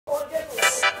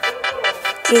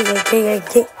We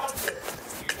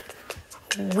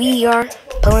are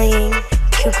playing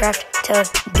CubeCraft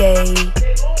today.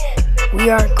 We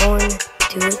are going to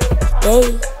do it today.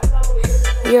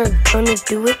 We are going to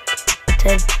do it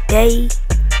today.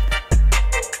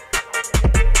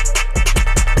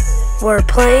 We're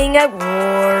playing at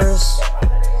Wars.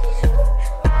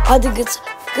 I think it's a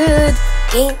good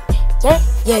game. Yeah.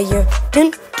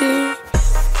 Dun, dun.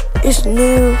 It's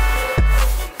new.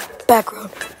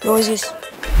 Background noises.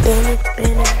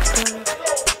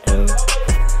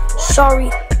 Sorry,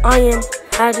 I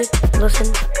had to listen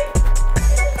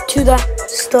to that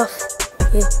stuff.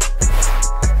 Yeah.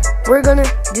 We're gonna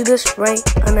do this right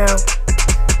now.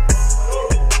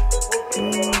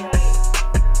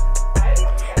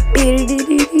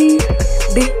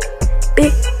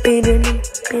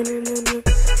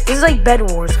 This is like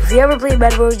Bed Wars. If you ever play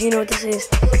Bed Wars, you know what this is.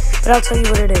 But I'll tell you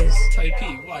what it is.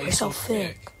 You're so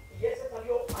thick.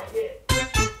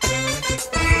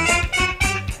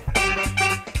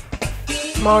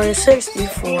 Mario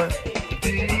 64.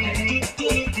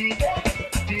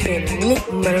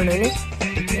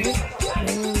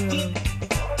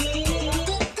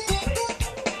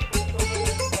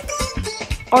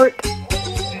 Art.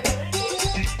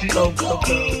 Go.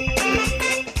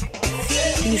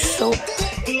 You so.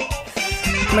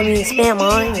 Let me spam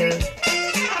on your.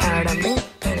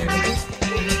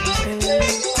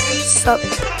 Sup,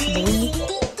 boy.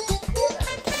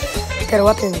 Got a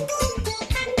weapon.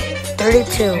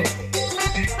 32.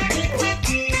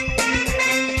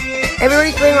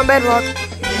 Everybody playing on Bedrock,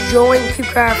 join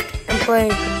CubeCraft and play.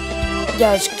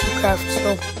 Yeah, it's CubeCraft,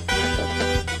 so.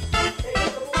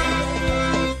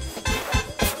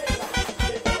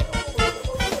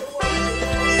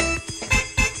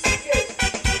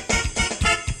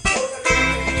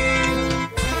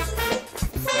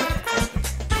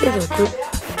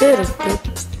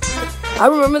 I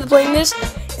remember playing this,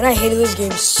 and I hated this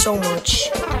game so much.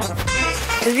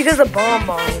 It's because the Bomb,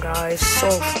 guys. So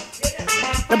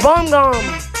the Bomb,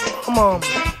 come on.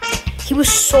 He was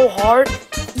so hard.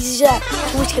 He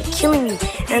always kept killing me,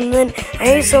 and then I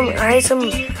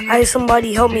had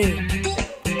somebody help me,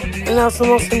 and that's the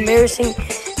most embarrassing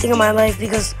thing in my life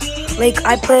because, like,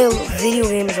 I play video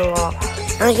games a lot,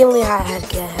 and I can't believe I had to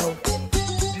get help.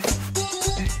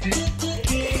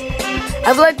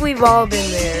 I feel like we've all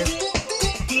been there.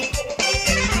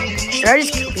 Should I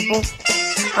just kill people?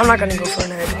 I'm not gonna go for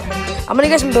an egg. I'm gonna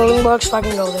get some building blocks so I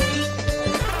can go there.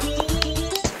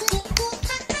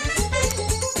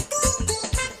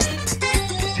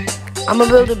 I'm gonna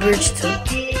build a bridge too.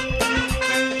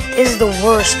 This is the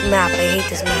worst map. I hate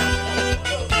this map.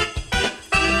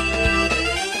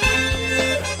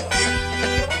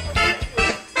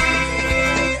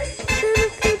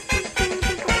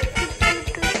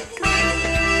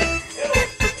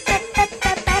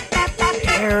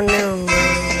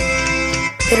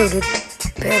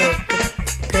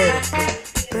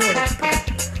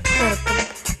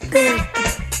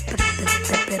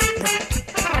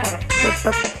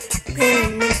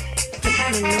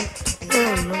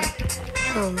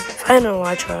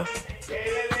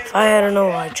 If I had no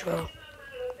Elytra.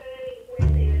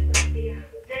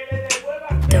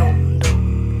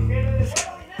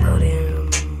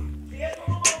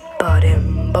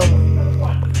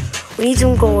 We need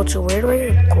some gold, so where do I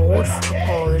get gold from?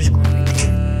 Oh, there's gold right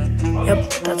there. Yep,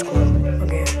 that's gold.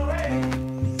 Okay.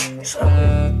 So.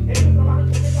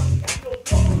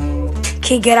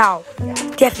 Okay, get out.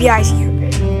 The FBI's here.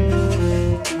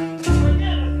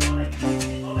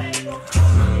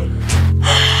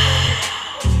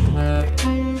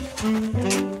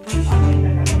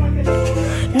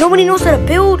 Nobody knows how to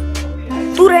build.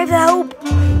 Dude, I have to help.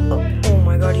 Oh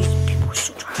my god, these people are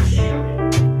so trash.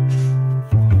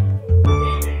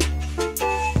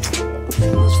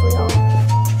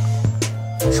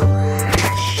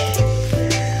 Trash.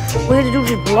 What you have to do is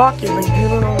just block it, like you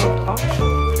don't know what to block.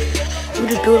 You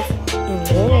just do it in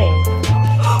wall.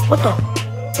 What the?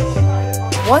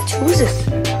 What? Who is this?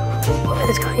 What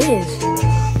this guy is?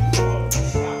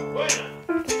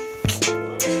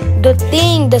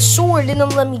 The sword didn't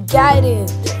let me get it.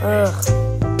 Ugh.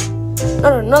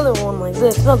 Not another one like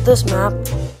this. Not this map.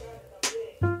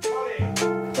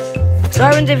 So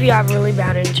what happens if you have really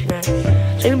bad internet?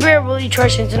 So if you have really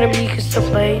trash internet but you can still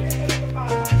play,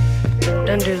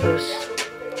 then do this.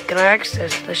 Can I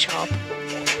access the shop?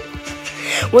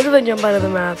 What if I jump out of the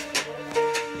map?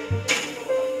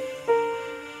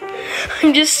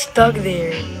 I'm just stuck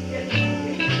there.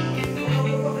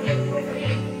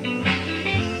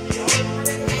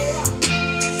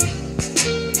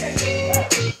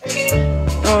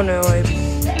 Oh no,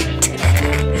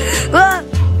 ah!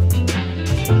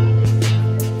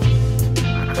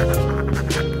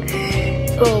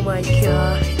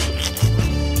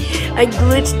 I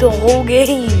glitched the whole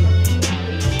game.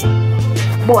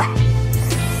 Boy.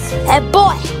 Hey,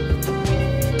 boy.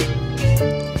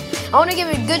 I want to give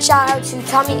a good shout out to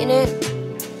Tommy Innit,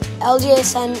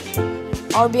 LJSN,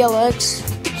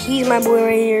 RBLX. He's my boy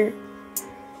right here.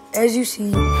 As you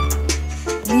see,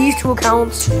 these two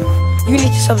accounts, you need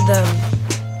to sub them.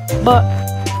 But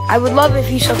I would love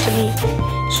if you sub to me.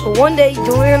 So one day,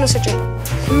 we're gonna search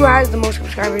who has the most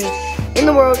subscribers in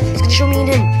the world. It's gonna show me and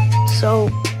him. So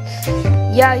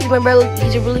yeah, he's my brother.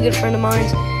 He's a really good friend of mine.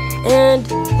 And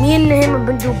me and him have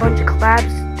been doing a bunch of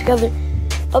collabs together,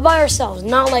 but by ourselves,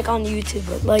 not like on YouTube,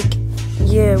 but like,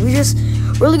 yeah, we just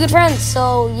really good friends.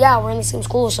 So yeah, we're in the same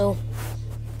school, so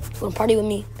you wanna party with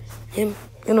me, him,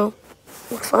 you know,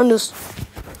 find us.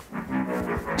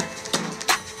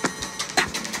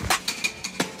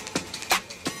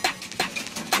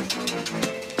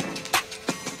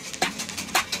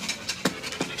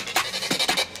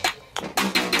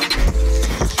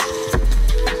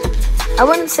 I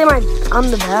wouldn't say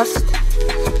I'm the best,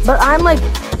 but I'm like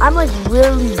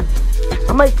really,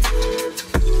 I'm like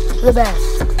the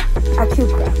best at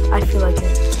CubeCraft. I feel like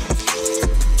it.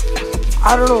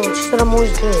 I don't know, it's just that I'm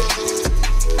always good.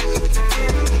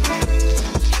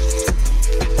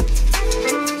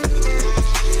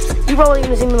 You probably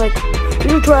gonna see me like,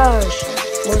 you trash.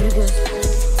 Well, because,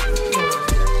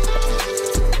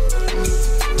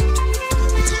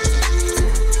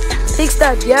 Big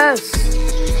Step, yes.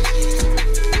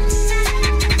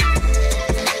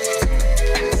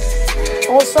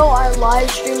 Also, I live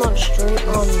stream on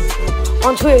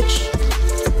Twitch,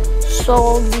 so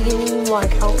I'll be giving you my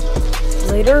account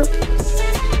later.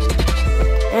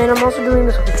 And I'm also doing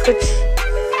this on Twitch.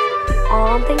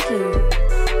 Thank you.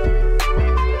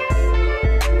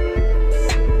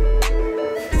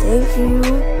 Thank you.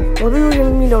 What are you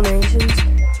giving me donations?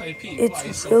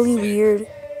 It's really weird.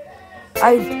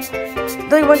 I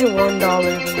like a bunch of $1,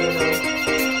 you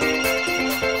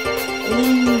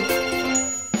know.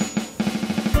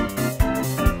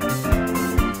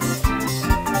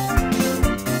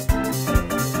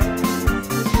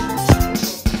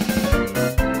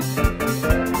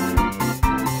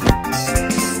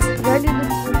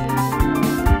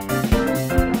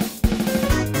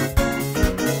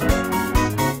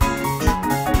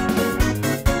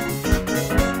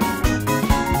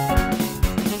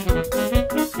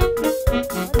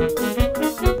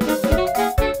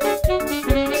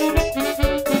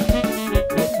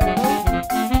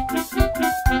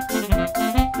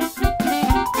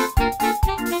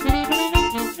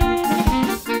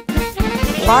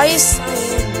 Why is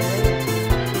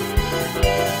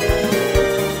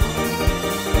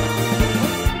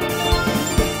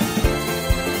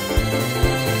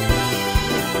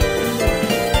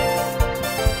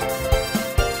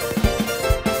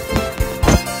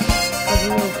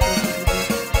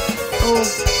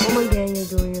Oh my Daniel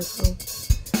doing it so.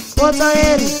 What's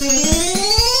Ian?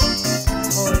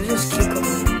 Oh, just keep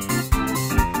going.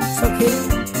 What's up, kid?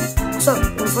 What's up?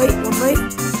 Wanna fight?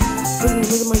 Look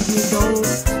at my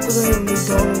McDonald's. Look at him,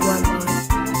 McDonald's Wi-Fi.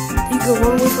 You can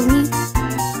run away from me?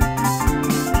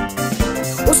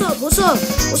 What's up?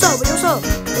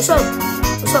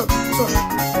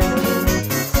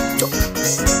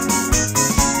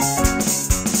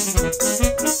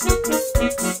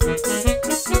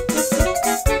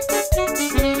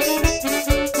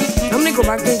 I'm gonna go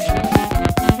back there.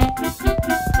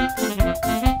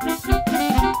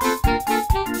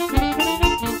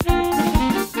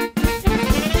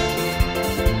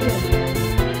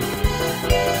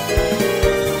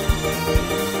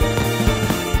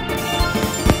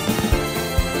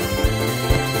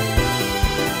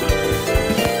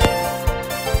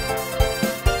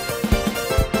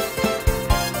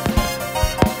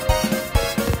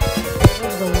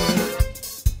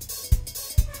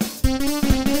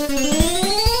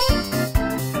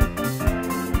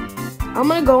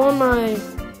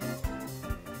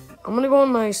 I'm gonna go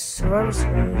on my survival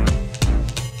screen.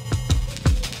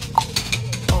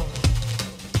 Oh.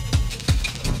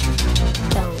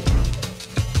 Down.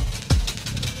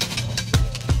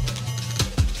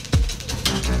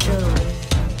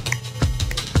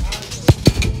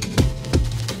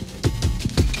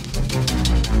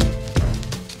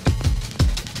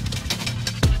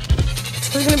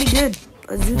 This is gonna be good.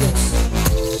 Let's do this.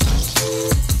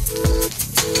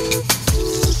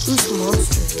 Who's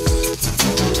monster?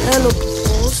 Hello,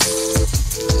 peoples.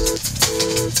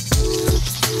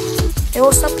 Hey,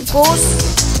 what's up, peoples?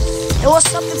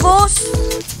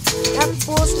 Yeah,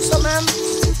 peoples. What's up, man?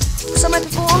 What's up, my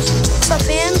peoples? What's up,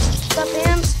 fans?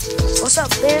 What's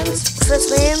up, fans?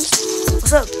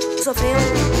 What's up, fam?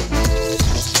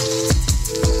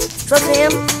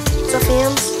 What's up,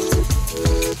 fans?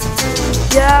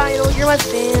 Yeah, I know you're my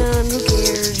fan. Who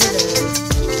cares? You're there.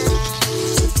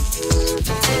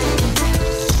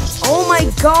 Oh my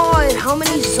god, how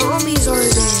many zombies are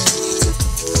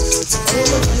there?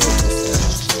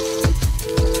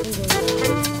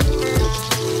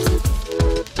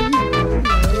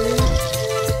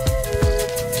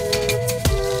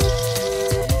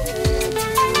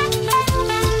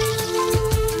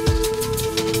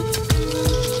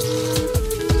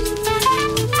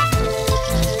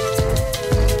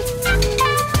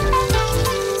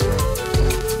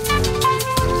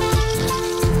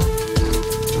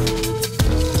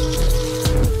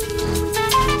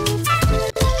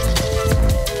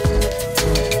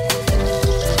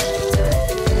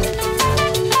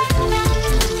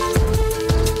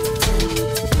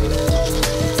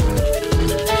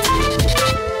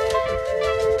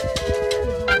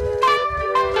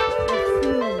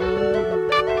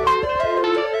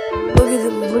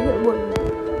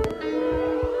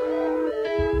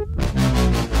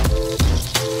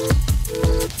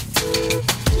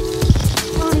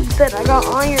 I got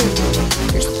iron.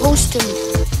 You're supposed to.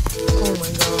 Oh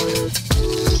my god.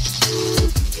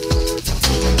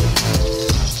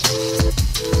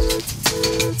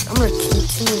 I'm gonna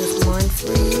continue this mine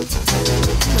for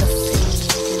you.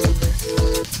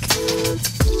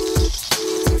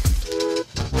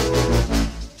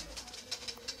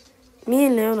 Me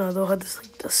and Leona though had this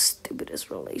like the stupidest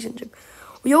relationship.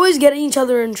 We always get each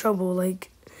other in trouble.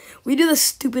 Like we do the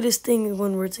stupidest thing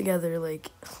when we're together. Like.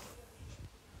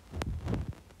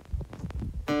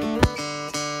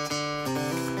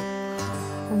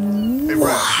 Hey,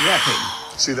 Brad. Yeah,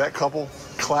 Peyton. See that couple?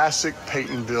 Classic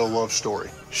Peytonville love story.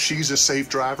 She's a safe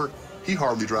driver. He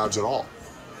hardly drives at all.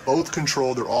 Both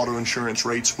control their auto insurance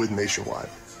rates with Nationwide.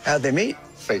 How'd they meet?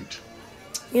 Fate.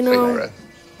 You know, Fate,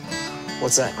 Brad.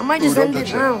 What's that? I might just Ooh, end don't it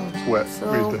touch now. that. It's wet.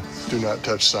 So- Read the do not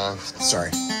touch sign.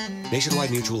 Sorry.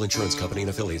 Nationwide Mutual Insurance Company and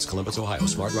affiliates, Columbus, Ohio.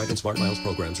 Smart Ride and Smart Miles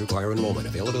programs require enrollment.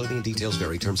 Availability and details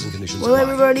vary. Terms and conditions Well, apply.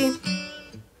 everybody.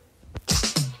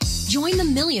 Join the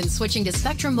millions switching to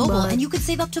Spectrum Mobile, Bye. and you could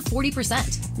save up to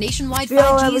 40%. Nationwide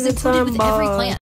Y'all 5G have a is good included time. with every Bye. plan.